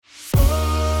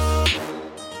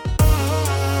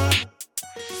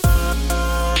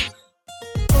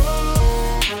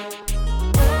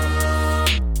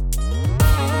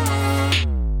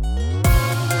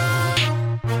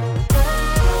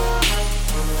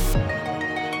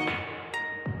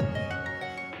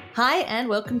Hi, and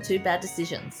welcome to Bad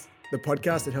Decisions, the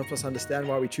podcast that helps us understand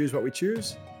why we choose what we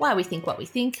choose why we think what we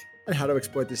think. and how to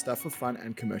exploit this stuff for fun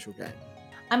and commercial gain.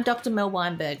 I'm Dr. Mel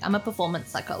Weinberg. I'm a performance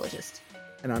psychologist.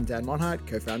 And I'm Dan Monheit,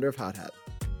 co-founder of Hard Hat.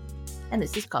 And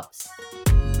this is Cops.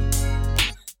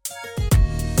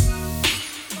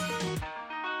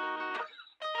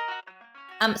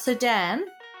 So Dan.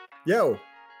 Yo.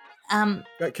 Can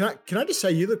I just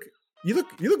say you look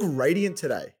radiant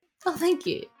today. Oh, thank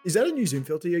you. Is that a new Zoom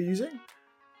filter you're using?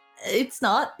 It's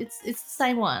not. It's the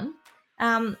same one.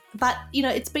 But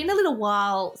it's been a little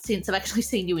while since I've actually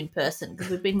seen you in person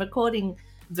because we've been recording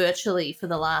virtually for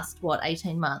the last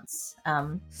 18 months.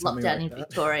 Lockdown like in that.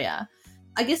 Victoria.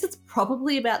 I guess it's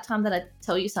probably about time that I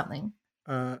tell you something.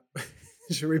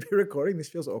 Should we be recording? This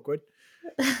feels awkward.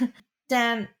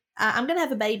 Dan, I'm going to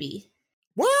have a baby.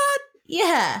 What?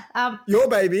 Yeah. Your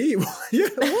baby? Yeah.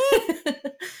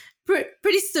 What?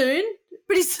 Pretty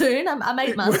soon. I'm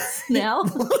 8 months now.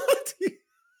 What?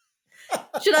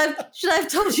 Should I have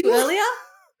told you earlier?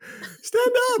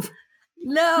 Stand up.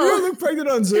 No. You don't look pregnant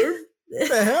on Zoom. What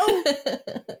the hell?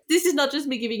 This is not just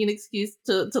me giving an excuse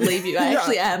to leave you. I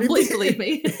actually am. Please believe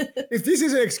me. If this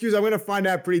is an excuse, I'm going to find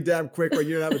out pretty damn quick when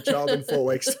you don't have a child in 4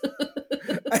 weeks.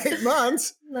 8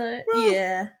 months? No. Well,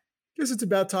 Yeah. Guess it's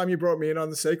about time you brought me in on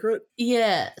the secret.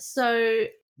 Yeah. So.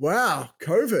 Wow.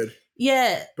 COVID.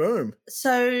 Yeah. Boom.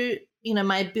 So,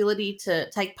 my ability to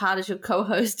take part as your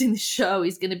co-host in the show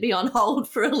is going to be on hold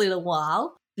for a little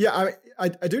while. Yeah, I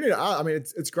do need to ask. I mean,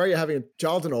 it's great you're having a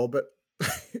child and all, but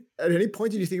at any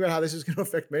point did you think about how this is going to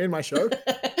affect me and my show?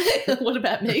 What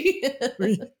about me?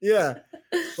 Yeah.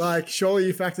 Like, surely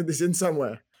you factored this in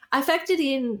somewhere. I factored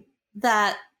in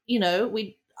that,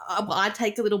 I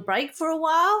take a little break for a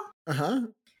while. Uh-huh.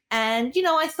 And,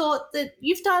 I thought that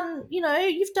you've done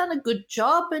a good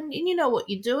job and you know what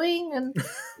you're doing. And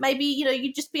maybe,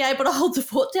 you'd just be able to hold the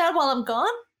fort down while I'm gone.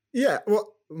 Yeah.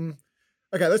 Well,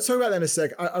 okay, let's talk about that in a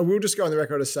sec. I will just go on the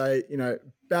record to say,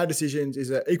 Bad Decisions is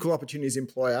an equal opportunities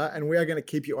employer, and we are going to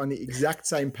keep you on the exact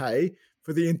same pay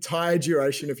for the entire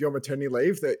duration of your maternity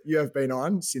leave that you have been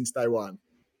on since day one.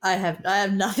 I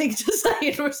have nothing to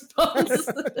say in response.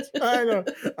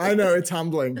 I know. It's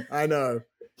humbling. I know.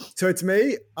 So it's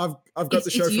me. I've got the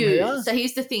show from here. So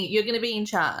here's the thing. You're going to be in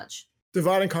charge.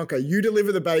 Divide and conquer. You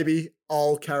deliver the baby.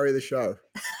 I'll carry the show.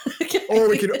 Okay. Or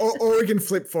we can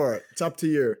flip for it. It's up to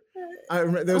you.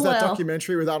 There was that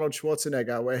documentary with Arnold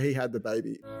Schwarzenegger where he had the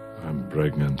baby. I'm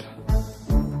pregnant.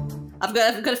 I've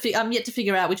got to. I'm yet to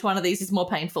figure out which one of these is more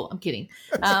painful. I'm kidding.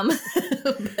 But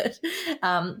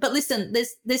listen,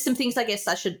 there's some things I guess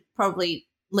I should probably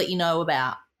let you know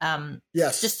about.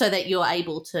 Yes. Just so that you're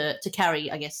able to carry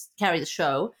the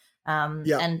show.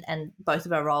 Yep. And both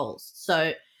of our roles.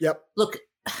 So yep. Look,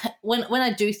 when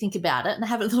I do think about it, and I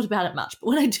haven't thought about it much, but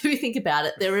when I do think about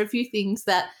it, there are a few things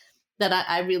that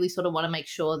I really sort of want to make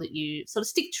sure that you sort of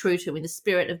stick true to in the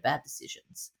spirit of Bad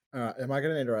Decisions. All right. Am I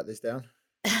going to need to write this down?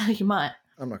 You might.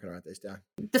 I'm not going to write this down.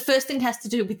 The first thing has to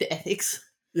do with the ethics.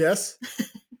 Yes.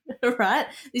 Right?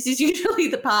 This is usually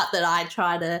the part that I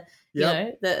try to,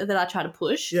 that I try to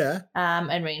push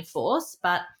and reinforce.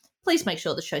 But please make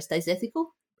sure the show stays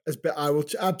ethical. I will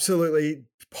absolutely,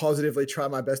 positively try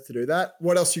my best to do that.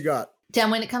 What else you got? Dan,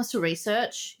 when it comes to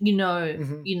research, you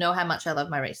know how much I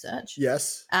love my research.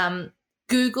 Yes.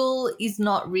 Google is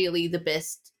not really the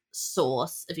best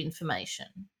source of information.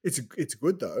 It's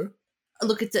good though.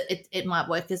 Look, it might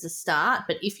work as a start,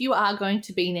 but if you are going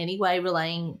to be in any way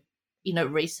relaying,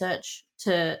 research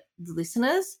to the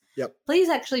listeners, please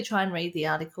actually try and read the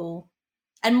article.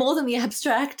 And more than the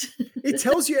abstract. It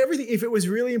tells you everything. If it was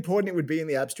really important, it would be in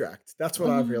the abstract. That's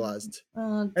what I've realized.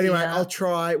 Anyway, I'll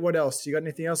try. What else? You got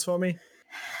anything else for me?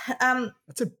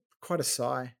 That's quite a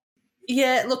sigh.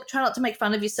 Yeah, look, try not to make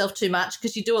fun of yourself too much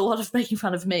because you do a lot of making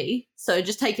fun of me. So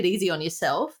just take it easy on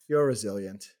yourself. You're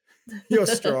resilient. You're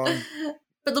strong.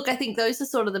 But look, I think those are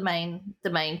sort of the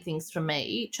main things from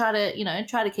me. Try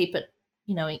to keep it,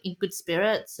 in good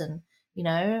spirits and,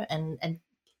 and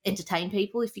entertain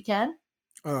people if you can.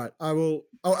 All right. I'll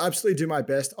absolutely do my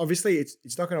best. Obviously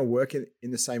it's not going to work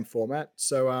in the same format.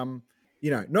 So,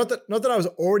 not that I was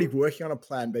already working on a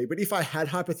plan B, but if I had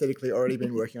hypothetically already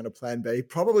been working on a plan B,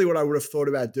 probably what I would have thought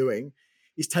about doing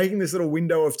is taking this little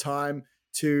window of time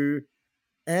to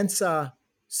answer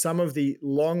some of the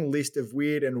long list of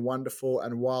weird and wonderful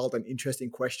and wild and interesting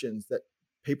questions that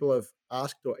people have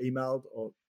asked or emailed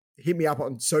or hit me up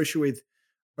on social with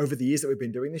over the years that we've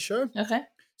been doing this show. Okay.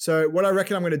 So what I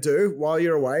reckon I'm going to do while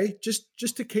you're away, just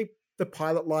to keep the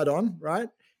pilot light on, right?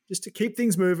 Just to keep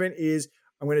things moving is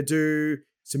I'm going to do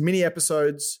some mini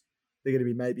episodes. They're going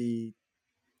to be maybe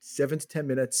 7 to 10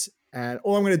 minutes. And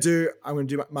all I'm going to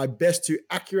do my best to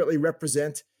accurately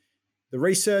represent the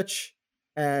research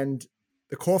and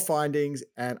the core findings.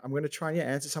 And I'm going to try and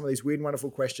answer some of these weird and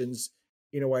wonderful questions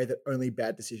in a way that only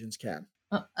bad decisions can.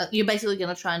 You're basically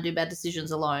going to try and do bad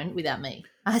decisions alone without me.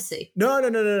 I see. No.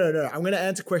 I'm going to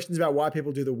answer questions about why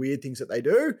people do the weird things that they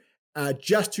do,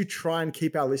 just to try and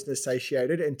keep our listeners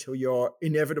satiated until your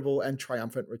inevitable and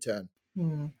triumphant return.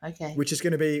 Okay. Which is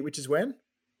when?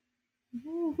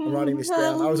 I'm writing this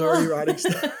down. I was already writing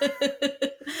stuff.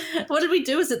 What did we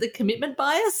do? Is it the commitment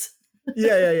bias?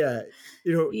 Yeah.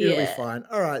 It'll be fine.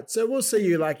 All right. So we'll see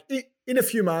you like in a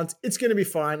few months. It's going to be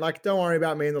fine. Like, don't worry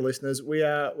about me and the listeners.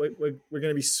 We're going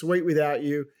to be sweet without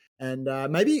you. And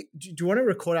maybe do you want to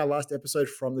record our last episode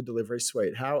from the delivery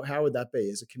suite? How would that be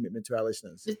as a commitment to our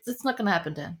listeners? It's not going to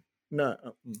happen, Dan. No.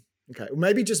 Okay. Well,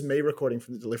 maybe just me recording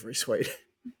from the delivery suite.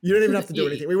 You don't even have to do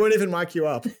anything. We won't even mic you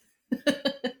up.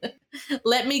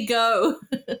 Let me go.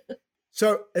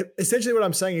 So essentially what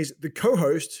I'm saying is the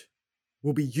co-host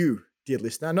will be you, dear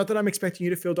listener. Not that I'm expecting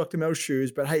you to fill Dr. Mel's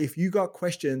shoes, but hey, if you got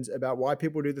questions about why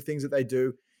people do the things that they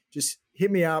do, just hit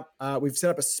me up. We've set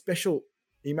up a special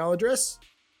email address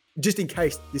just in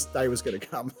case this day was going to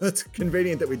come. It's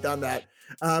convenient that we've done that.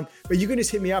 But you can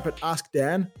just hit me up at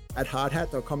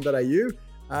askdan@hardhat.com.au.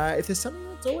 If there's something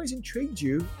that's always intrigued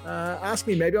you, ask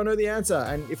me. Maybe I'll know the answer.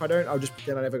 And if I don't, I'll just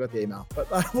pretend I never got the email.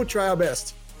 But we'll try our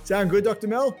best. Sound good, Dr.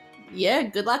 Mel? Yeah,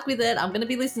 good luck with it. I'm going to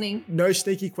be listening. No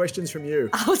sneaky questions from you.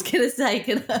 I was going to say,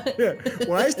 Yeah.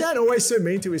 Why is Dan always so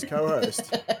mean to his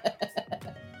co-host?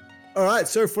 All right.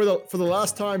 So for the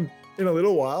last time in a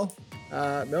little while,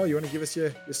 Mel, you want to give us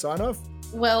your sign off?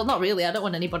 Well, not really. I don't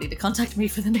want anybody to contact me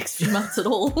for the next few months at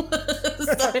all. So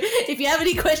if you have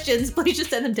any questions, please just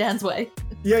send them Dan's way.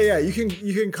 Yeah. You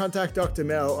can contact Dr.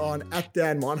 Mel on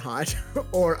 @DanMonheit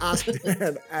or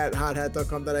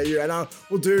askdan@hardhat.com.au, and I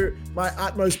will do my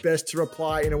utmost best to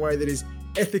reply in a way that is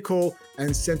ethical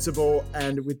and sensible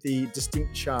and with the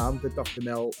distinct charm that Dr.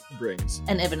 Mel brings.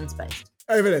 And evidence-based.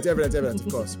 Evidence,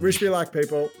 of course. Wish me luck,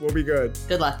 people. We'll be good.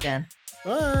 Good luck, Dan.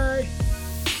 Bye.